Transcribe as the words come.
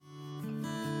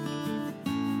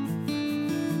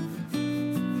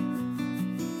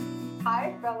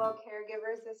fellow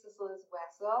caregivers. This is Liz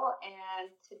Wessel, and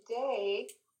today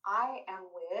I am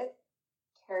with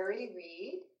Terry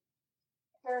Reed.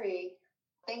 Terry,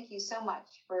 thank you so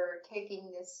much for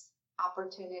taking this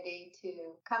opportunity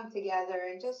to come together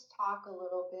and just talk a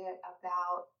little bit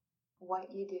about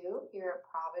what you do here at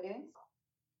Providence.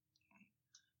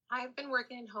 I've been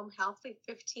working in home health for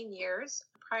 15 years.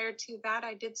 Prior to that,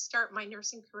 I did start my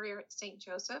nursing career at St.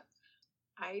 Joseph.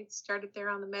 I started there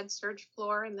on the med-surg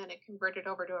floor, and then it converted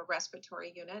over to a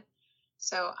respiratory unit.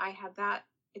 So I had that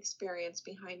experience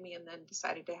behind me and then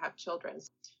decided to have children.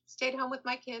 Stayed home with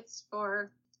my kids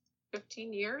for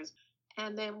 15 years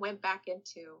and then went back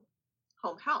into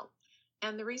home health.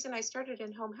 And the reason I started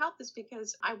in home health is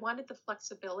because I wanted the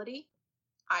flexibility.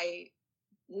 I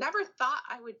never thought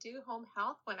I would do home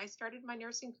health when I started my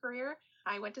nursing career.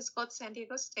 I went to school at San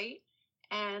Diego State,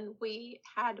 and we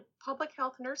had public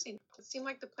health nursing. It seemed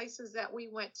like the places that we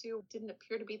went to didn't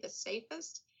appear to be the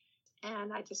safest.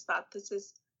 And I just thought, this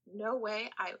is no way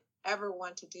I ever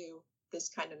want to do this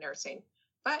kind of nursing.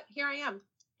 But here I am,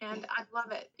 and I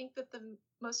love it. I think that the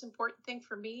most important thing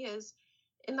for me is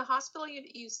in the hospital,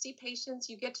 you see patients,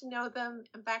 you get to know them.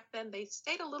 And back then they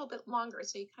stayed a little bit longer.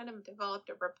 So you kind of developed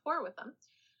a rapport with them.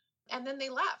 And then they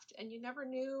left, and you never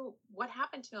knew what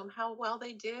happened to them, how well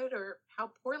they did or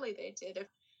how poorly they did.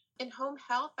 In home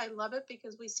health, I love it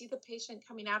because we see the patient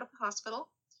coming out of the hospital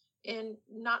in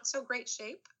not so great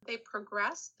shape. They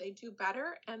progress, they do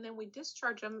better, and then we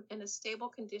discharge them in a stable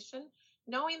condition,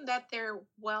 knowing that they're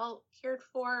well cared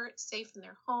for, safe in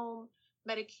their home,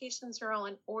 medications are all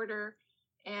in order,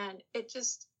 and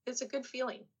it's a good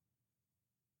feeling.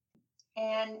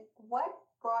 And what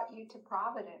brought you to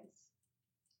Providence?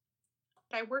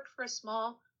 I worked for a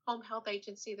small home health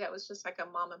agency that was just like a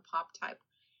mom and pop type.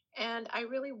 And I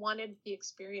really wanted the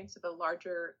experience of a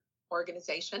larger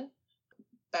organization,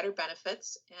 better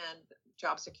benefits, and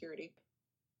job security.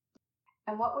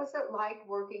 And what was it like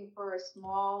working for a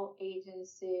small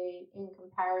agency in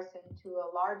comparison to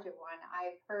a larger one?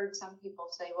 I've heard some people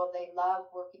say, well, they love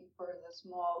working for the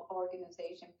small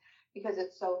organization because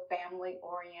it's so family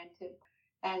oriented.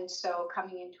 And so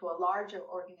coming into a larger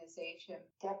organization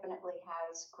definitely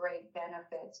has great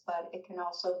benefits, but it can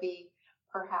also be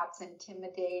perhaps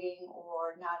intimidating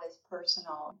or not as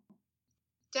personal.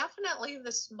 Definitely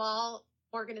the small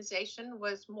organization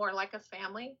was more like a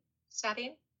family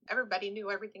setting. Everybody knew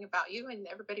everything about you and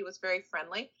everybody was very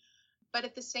friendly. But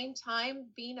at the same time,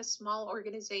 being a small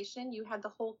organization, you had the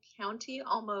whole county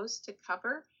almost to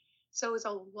cover. So it was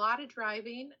a lot of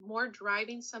driving, more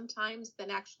driving sometimes than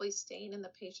actually staying in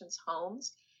the patient's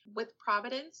homes. With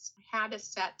Providence, I had a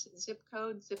set zip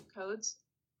codes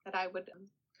that I would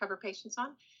cover patients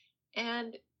on.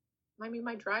 And I mean,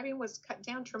 my driving was cut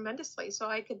down tremendously. So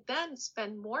I could then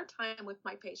spend more time with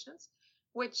my patients,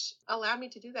 which allowed me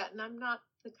to do that. And I'm not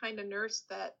the kind of nurse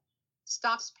that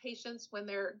stops patients when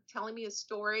they're telling me a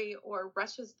story or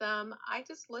rushes them. I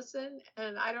just listen,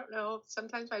 and I don't know,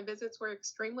 sometimes my visits were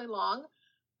extremely long,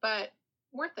 but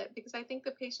worth it because I think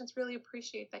the patients really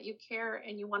appreciate that you care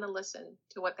and you want to listen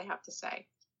to what they have to say.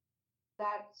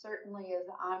 That certainly is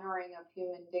honoring of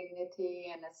human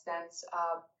dignity and a sense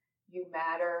of you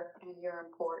matter and you're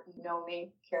important. Know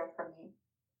me, care for me.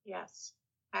 Yes,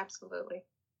 absolutely.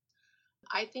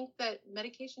 I think that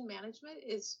medication management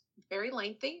is very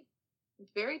lengthy,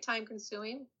 very time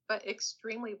consuming, but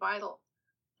extremely vital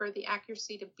for the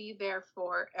accuracy to be there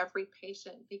for every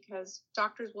patient, because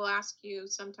doctors will ask you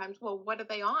sometimes, well, what are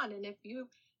they on? And if you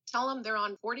tell them they're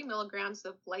on 40 milligrams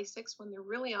of Lasix when they're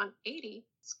really on 80,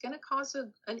 it's going to cause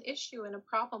an issue and a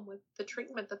problem with the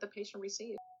treatment that the patient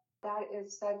receives. That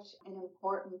is such an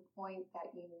important point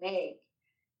that you make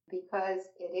because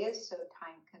it is so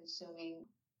time consuming.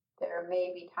 There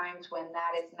may be times when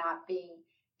that is not being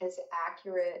as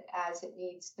accurate as it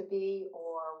needs to be,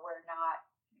 or we're not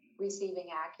receiving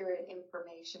accurate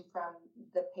information from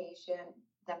the patient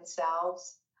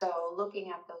themselves. So looking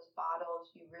at those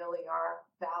bottles, you really are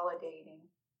validating.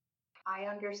 I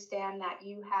understand that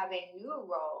you have a new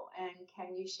role, and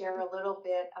can you share a little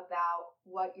bit about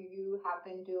what you have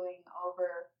been doing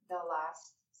over the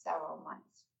last several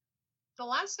months? The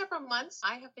last several months,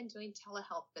 I have been doing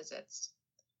telehealth visits.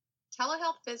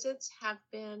 Telehealth visits have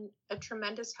been a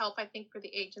tremendous help, I think, for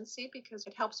the agency because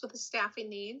it helps with the staffing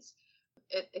needs.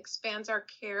 It expands our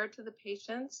care to the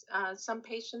patients. Some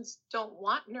patients don't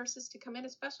want nurses to come in,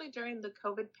 especially during the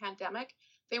COVID pandemic.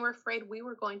 They were afraid we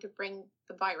were going to bring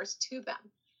the virus to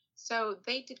them. So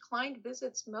they declined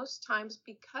visits most times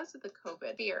because of the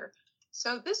COVID fear.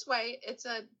 So this way, it's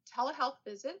a telehealth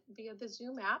visit via the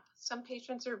Zoom app. Some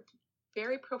patients are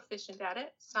very proficient at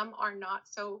it. Some are not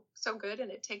so good,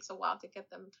 and it takes a while to get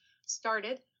them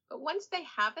started. But once they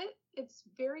have it, it's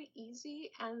very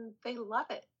easy and they love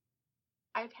it.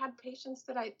 I've had patients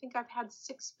that I think I've had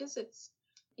 6 visits,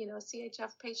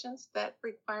 CHF patients that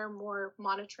require more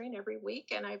monitoring every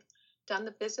week. And I've done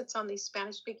the visits on these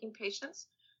Spanish speaking patients.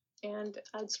 And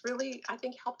it's really, I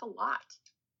think, helped a lot.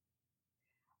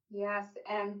 Yes,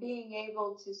 and being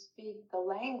able to speak the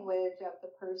language of the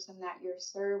person that you're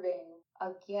serving,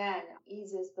 again,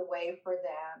 eases the way for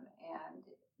them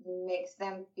and makes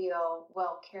them feel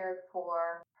well cared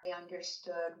for,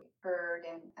 understood, heard,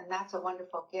 and that's a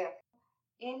wonderful gift.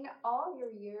 In all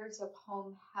your years of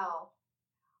home health,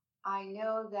 I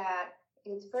know that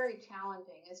it's very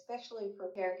challenging, especially for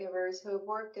caregivers who have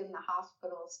worked in the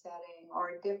hospital setting or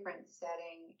a different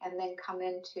setting and then come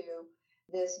into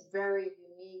this very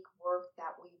unique work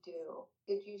that we do.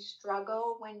 Did you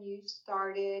struggle when you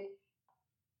started?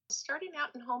 Starting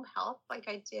out in home health, like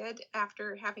I did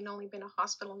after having only been a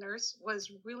hospital nurse,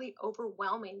 was really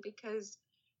overwhelming because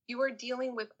you were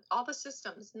dealing with all the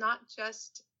systems, not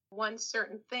just one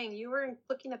certain thing. You were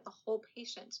looking at the whole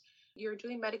patient. You're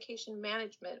doing medication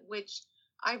management, which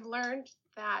I've learned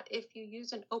that if you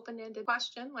use an open-ended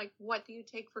question, like what do you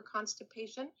take for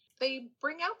constipation, they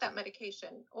bring out that medication.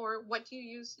 Or what do you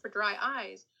use for dry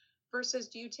eyes versus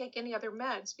do you take any other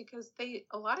meds? Because they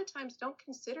a lot of times don't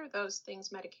consider those things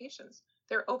medications.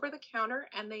 They're over the counter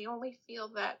and they only feel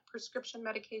that prescription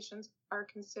medications are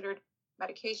considered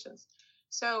medications.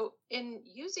 So in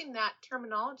using that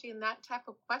terminology and that type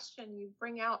of question, you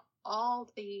bring out all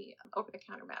the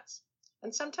over-the-counter meds.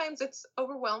 And sometimes it's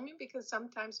overwhelming because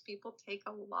sometimes people take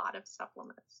a lot of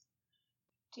supplements.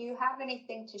 Do you have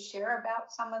anything to share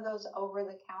about some of those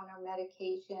over-the-counter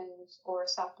medications or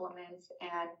supplements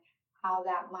and how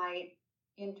that might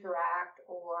interact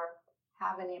or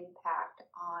have an impact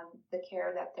on the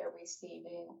care that they're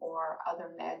receiving or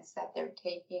other meds that they're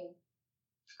taking?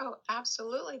 Oh,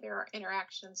 absolutely. There are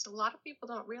interactions. A lot of people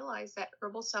don't realize that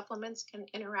herbal supplements can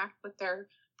interact with their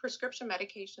prescription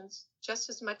medications just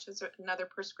as much as another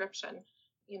prescription.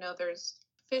 There's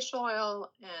fish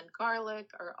oil and garlic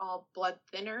are all blood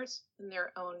thinners in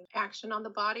their own action on the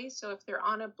body. So if they're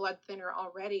on a blood thinner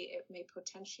already, it may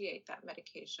potentiate that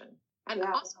medication. And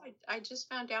also, I just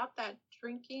found out that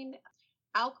drinking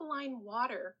alkaline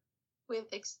water with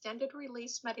extended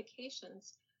release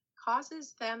medications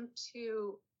causes them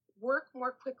to work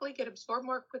more quickly, get absorbed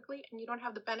more quickly, and you don't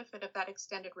have the benefit of that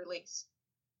extended release.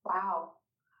 Wow.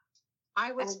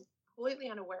 I was completely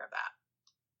unaware of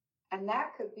that. And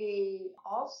that could be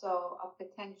also a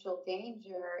potential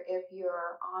danger if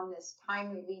you're on this time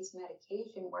release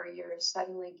medication where you're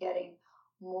suddenly getting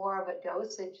more of a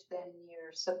dosage than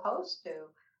you're supposed to,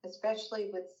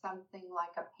 especially with something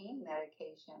like a pain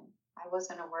medication. I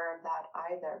wasn't aware of that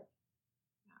either.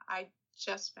 I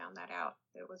just found that out.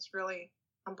 It was really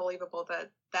unbelievable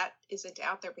that isn't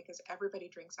out there because everybody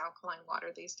drinks alkaline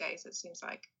water these days, it seems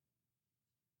like.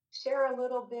 Share a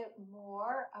little bit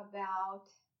more about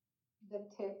the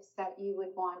tips that you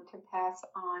would want to pass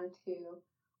on to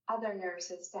other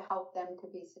nurses to help them to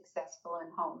be successful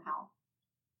in home health.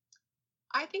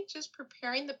 I think just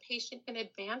preparing the patient in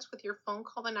advance with your phone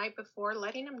call the night before,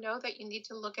 letting them know that you need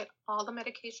to look at all the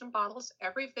medication bottles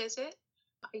every visit.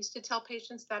 I used to tell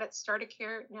patients that at start of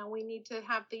care, now we need to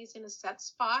have these in a set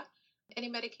spot. Any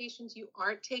medications you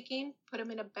aren't taking, put them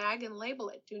in a bag and label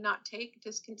it. Do not take,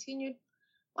 discontinued.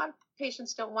 A lot of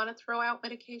patients don't want to throw out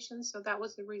medications, so that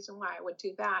was the reason why I would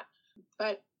do that.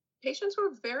 But patients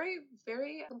were very,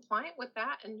 very compliant with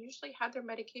that and usually had their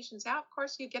medications out. Of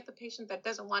course, you get the patient that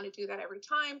doesn't want to do that every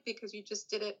time because you just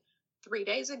did it 3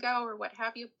 days ago or what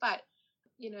have you. But,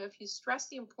 if you stress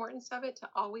the importance of it to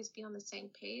always be on the same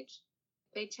page,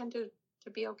 they tend to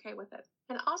be okay with it.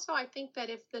 And also, I think that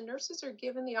if the nurses are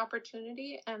given the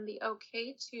opportunity and the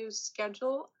okay to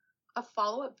schedule a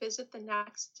follow-up visit the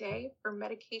next day for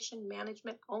medication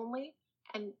management only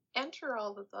and enter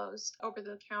all of those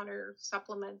over-the-counter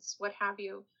supplements, what have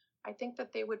you, I think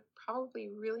that they would probably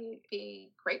really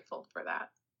be grateful for that.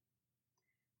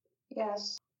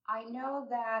 Yes, I know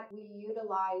that we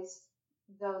utilize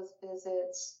those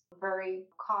visits very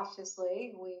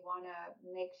cautiously. We want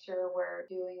to make sure we're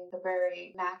doing the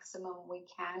very maximum we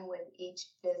can with each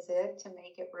visit to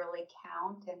make it really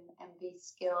count and be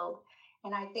skilled.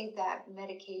 And I think that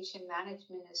medication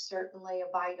management is certainly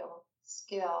a vital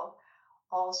skill.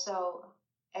 Also,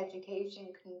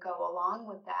 education can go along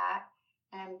with that,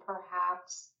 and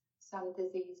perhaps some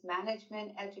disease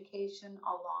management education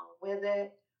along with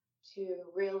it to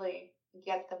really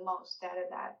get the most out of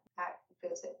that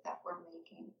visit that we're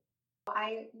making.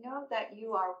 I know that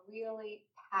you are really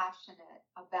passionate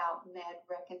about med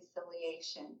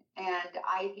reconciliation, and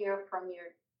I hear from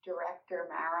your director,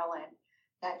 Marilyn,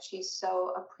 that she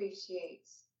so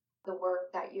appreciates the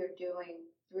work that you're doing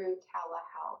through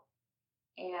telehealth.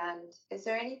 And is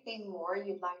there anything more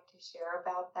you'd like to share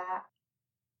about that?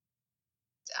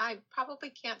 I probably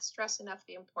can't stress enough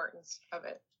the importance of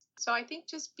it. So I think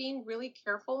just being really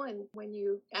careful, and when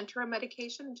you enter a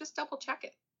medication, just double check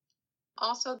it.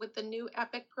 Also, with the new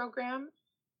Epic program,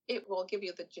 it will give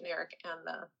you the generic and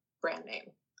the brand name,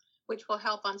 which will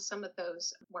help on some of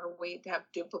those where we have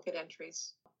duplicate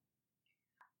entries.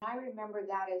 I remember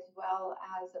that as well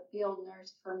as a field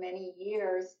nurse for many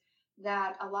years,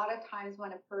 that a lot of times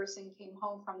when a person came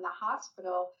home from the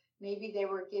hospital, maybe they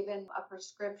were given a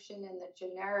prescription in the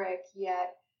generic,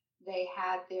 yet they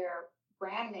had their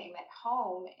brand name at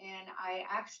home. And I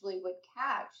actually would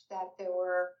catch that there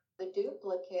were the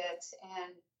duplicates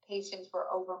and patients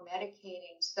were over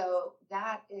medicating. So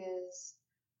that is,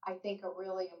 I think, a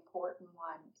really important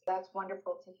one. That's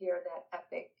wonderful to hear that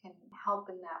Epic can help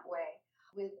in that way.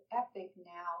 With Epic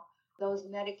now, those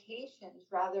medications,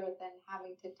 rather than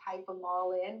having to type them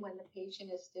all in when the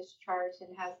patient is discharged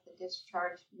and has the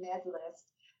discharge med list,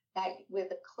 that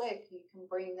with a click, you can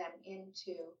bring them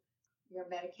into your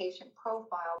medication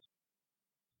profile.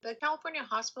 The California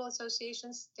Hospital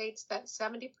Association states that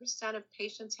 70% of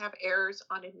patients have errors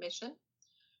on admission.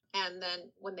 And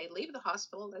then when they leave the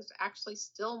hospital, there's actually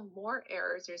still more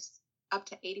errors. There's up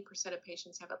to 80% of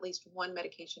patients have at least one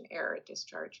medication error at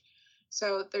discharge.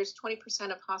 So there's 20%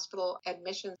 of hospital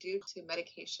admission due to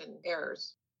medication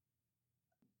errors.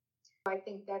 I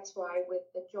think that's why with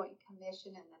the Joint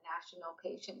Commission and the National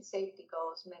Patient Safety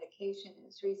Goals, medication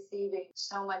is receiving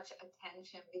so much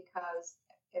attention because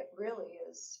it really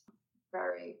is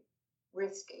very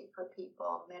risky for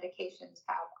people. Medications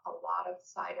have a lot of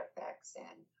side effects.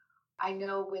 And I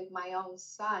know with my own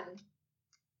son,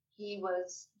 he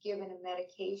was given a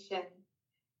medication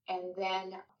and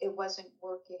then it wasn't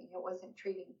working. It wasn't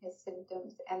treating his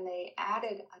symptoms. And they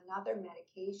added another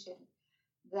medication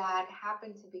that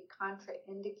happened to be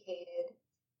contraindicated.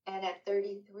 And at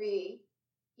 33,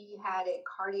 he had a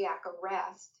cardiac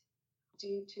arrest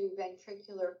due to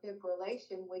ventricular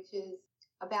fibrillation, which is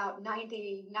about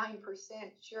 99%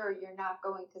 sure you're not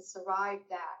going to survive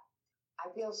that.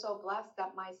 I feel so blessed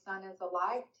that my son is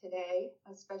alive today,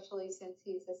 especially since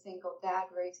he's a single dad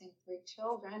raising 3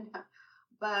 children.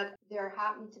 But there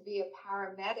happened to be a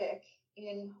paramedic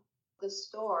in the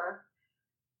store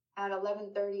at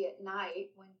 11:30 at night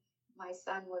when my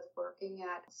son was working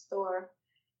at a store,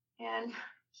 and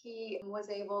he was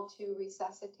able to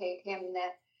resuscitate him,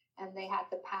 and they had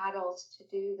the paddles to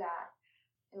do that.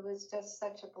 It was just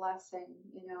such a blessing,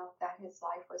 that his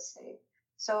life was saved.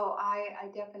 So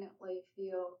I definitely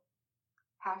feel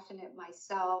passionate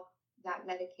myself that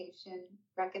medication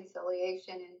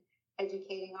reconciliation and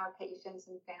educating our patients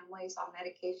and families on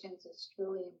medications is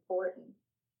truly important.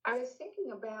 I was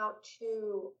thinking about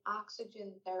too,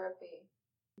 oxygen therapy.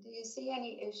 Do you see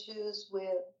any issues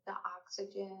with the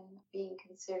oxygen being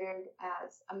considered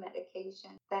as a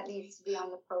medication that needs to be on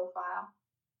the profile?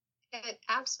 It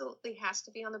absolutely has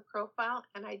to be on the profile.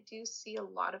 And I do see a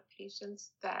lot of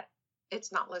patients that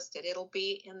it's not listed. It'll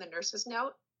be in the nurse's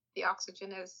note. The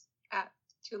oxygen is at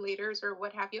 2 liters or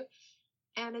what have you.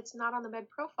 And it's not on the med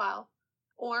profile,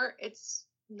 or it's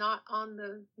not on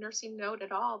the nursing note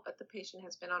at all, but the patient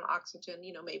has been on oxygen,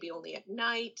 maybe only at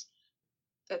night,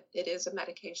 that it is a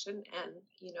medication. And,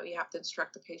 you have to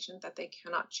instruct the patient that they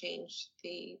cannot change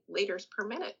the liters per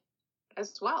minute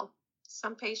as well.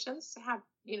 Some patients have,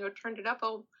 turned it up.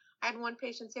 Oh, I had one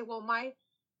patient say, well,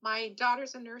 my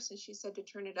daughter's a nurse and she said to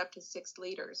turn it up to 6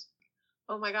 liters.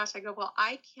 Oh my gosh. I go, well,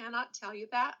 I cannot tell you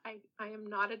that. I am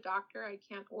not a doctor. I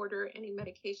can't order any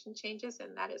medication changes,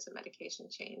 and that is a medication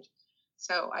change.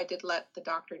 So I did let the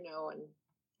doctor know, and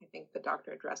I think the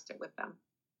doctor addressed it with them.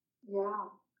 Yeah.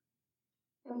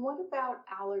 And what about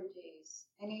allergies?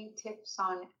 Any tips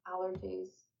on allergies?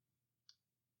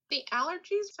 The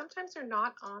allergies, sometimes they're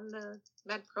not on the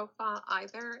med profile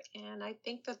either. And I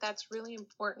think that that's really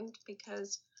important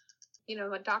because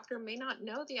a doctor may not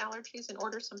know the allergies and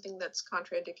order something that's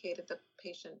contraindicated the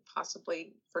patient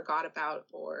possibly forgot about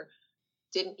or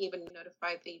didn't even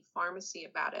notify the pharmacy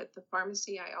about it. The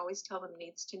pharmacy, I always tell them,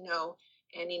 needs to know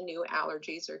any new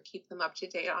allergies or keep them up to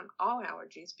date on all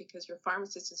allergies because your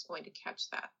pharmacist is going to catch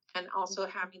that. And also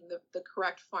having the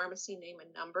correct pharmacy name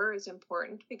and number is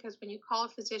important because when you call a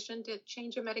physician to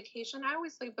change a medication, I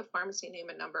always leave the pharmacy name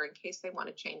and number in case they want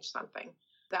to change something.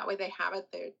 That way they have it.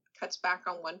 It cuts back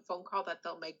on one phone call that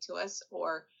they'll make to us,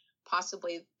 or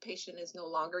possibly the patient is no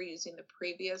longer using the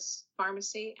previous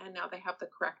pharmacy and now they have the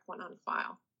correct one on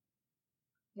file.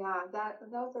 Yeah,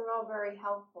 those are all very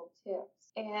helpful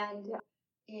tips. And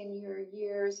in your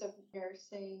years of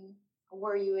nursing,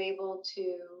 were you able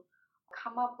to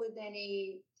come up with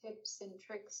any tips and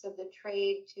tricks of the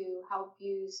trade to help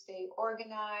you stay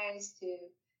organized, to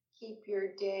keep your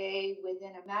day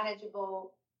within a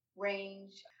manageable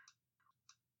range?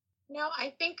 No,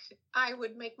 I think I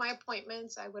would make my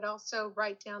appointments. I would also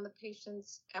write down the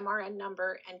patient's MRN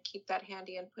number and keep that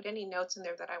handy and put any notes in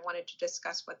there that I wanted to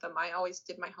discuss with them. I always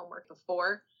did my homework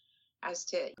before as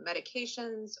to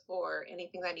medications or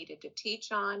anything that I needed to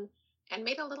teach on and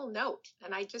made a little note.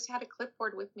 And I just had a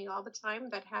clipboard with me all the time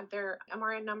that had their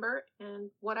MRN number and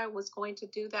what I was going to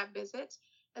do that visit.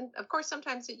 And of course,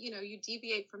 sometimes, you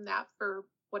deviate from that for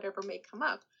whatever may come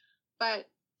up. But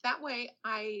that way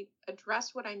I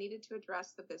addressed what I needed to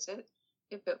address the visit.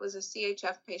 If it was a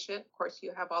CHF patient, of course,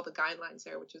 you have all the guidelines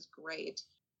there, which is great.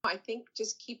 I think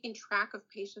just keeping track of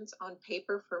patients on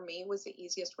paper for me was the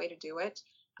easiest way to do it.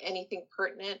 Anything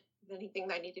pertinent, anything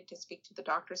that I needed to speak to the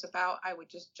doctors about, I would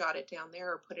just jot it down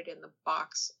there or put it in the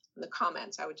box in the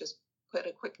comments. I would just put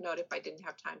a quick note if I didn't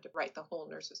have time to write the whole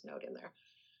nurse's note in there.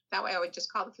 That way I would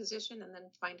just call the physician and then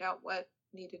find out what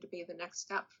needed to be the next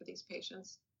step for these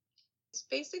patients. It's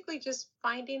basically just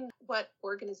finding what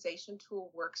organization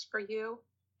tool works for you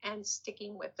and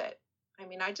sticking with it. I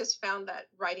mean, I just found that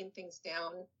writing things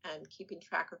down and keeping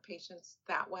track of patients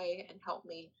that way and helped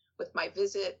me with my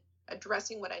visit,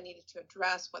 addressing what I needed to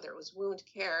address, whether it was wound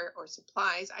care or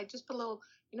supplies. I just put a little,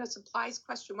 supplies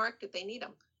question mark, did they need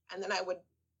them? And then I would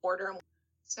order them.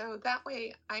 So that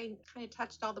way I kind of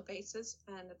touched all the bases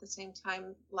and at the same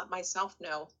time let myself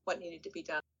know what needed to be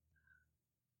done.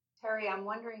 Terry, I'm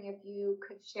wondering if you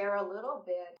could share a little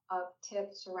bit of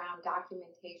tips around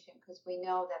documentation, because we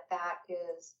know that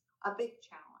is a big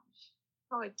challenge.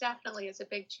 Oh, it definitely is a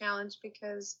big challenge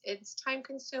because it's time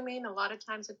consuming. A lot of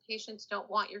times the patients don't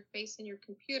want your face in your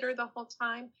computer the whole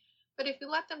time. But if you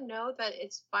let them know that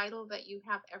it's vital that you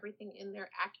have everything in there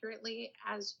accurately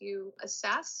as you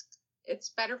assess, it's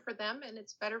better for them and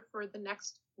it's better for the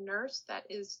next nurse that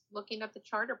is looking at the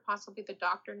chart, or possibly the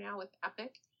doctor now with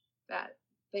Epic, that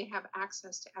they have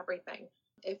access to everything.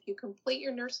 If you complete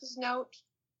your nurse's note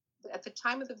at the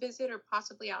time of the visit or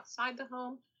possibly outside the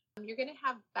home, you're going to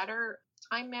have better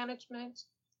time management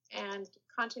and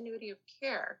continuity of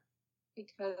care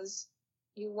because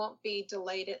you won't be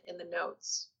delayed in the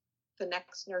notes. The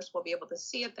next nurse will be able to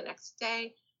see it the next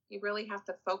day. You really have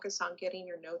to focus on getting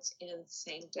your notes in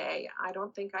same day. I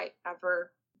don't think I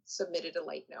ever submitted a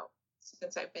late note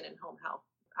since I've been in home health.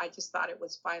 I just thought it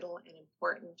was vital and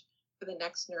important for the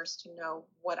next nurse to know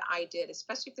what I did,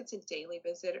 especially if it's a daily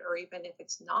visit or even if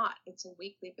it's not, it's a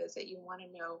weekly visit. You want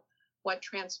to know what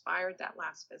transpired that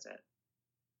last visit.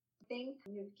 I think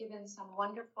you've given some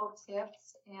wonderful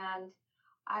tips, and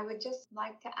I would just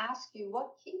like to ask you,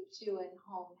 what keeps you in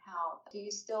home health? Do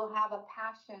you still have a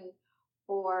passion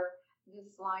for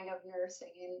this line of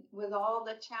nursing? And with all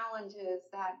the challenges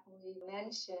that we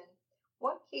mentioned,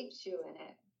 what keeps you in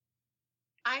it?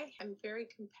 I am very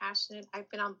compassionate. I've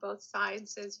been on both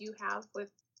sides, as you have with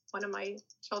one of my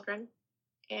children,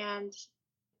 and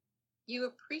you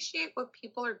appreciate what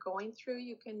people are going through.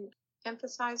 You can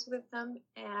emphasize with them,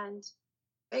 and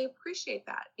they appreciate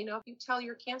that. If you tell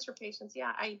your cancer patients,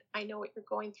 yeah, I know what you're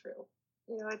going through.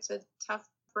 It's a tough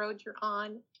road you're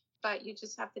on, but you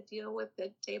just have to deal with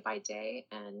it day by day,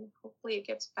 and hopefully it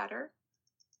gets better.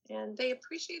 And they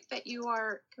appreciate that you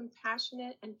are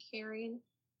compassionate and caring,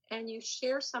 and you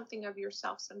share something of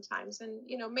yourself sometimes. And,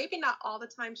 maybe not all the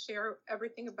time share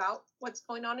everything about what's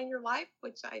going on in your life,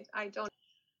 which I don't.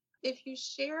 If you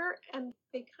share and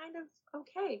they kind of,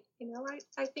 okay,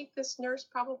 I think this nurse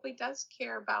probably does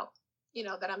care about,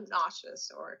 that I'm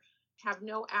nauseous or have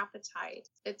no appetite.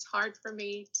 It's hard for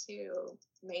me to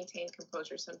maintain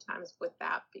composure sometimes with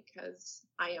that because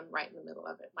I am right in the middle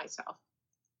of it myself.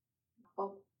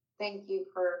 Well, thank you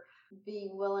for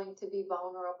being willing to be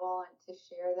vulnerable and to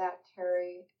share that,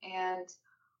 Terry. And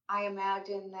I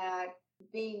imagine that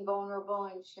being vulnerable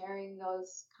and sharing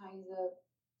those kinds of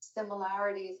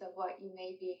similarities of what you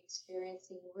may be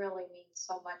experiencing really means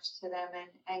so much to them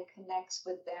and connects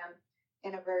with them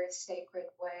in a very sacred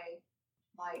way,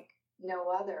 like no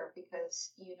other,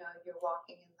 because you're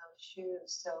walking in those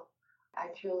shoes. So I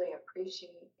truly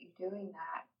appreciate you doing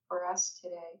that for us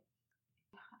today.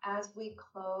 As we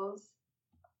close,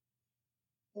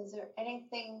 is there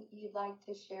anything you'd like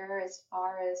to share as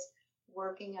far as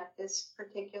working at this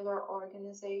particular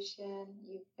organization?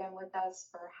 You've been with us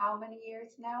for how many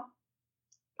years now?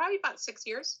 Probably about 6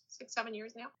 years, 7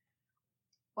 years now.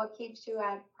 What keeps you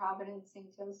at Providence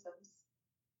St. Joseph's?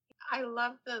 I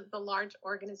love the large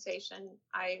organization.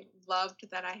 I loved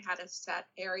that I had a set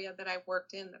area that I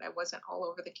worked in, that I wasn't all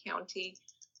over the county.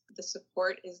 The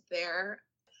support is there.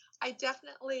 I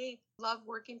definitely love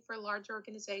working for a large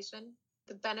organization.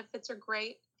 The benefits are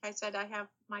great. Like I said, I have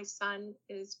my son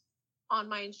is on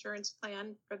my insurance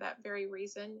plan for that very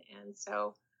reason. And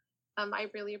so I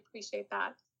really appreciate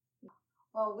that.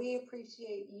 Well, we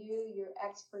appreciate you, your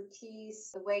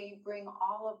expertise, the way you bring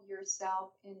all of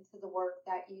yourself into the work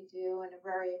that you do in a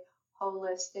very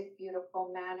holistic, beautiful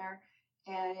manner.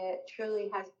 And it truly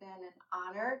has been an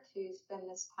honor to spend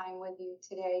this time with you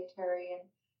today, Terry. And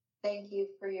thank you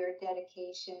for your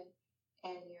dedication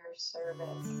and your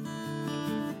service.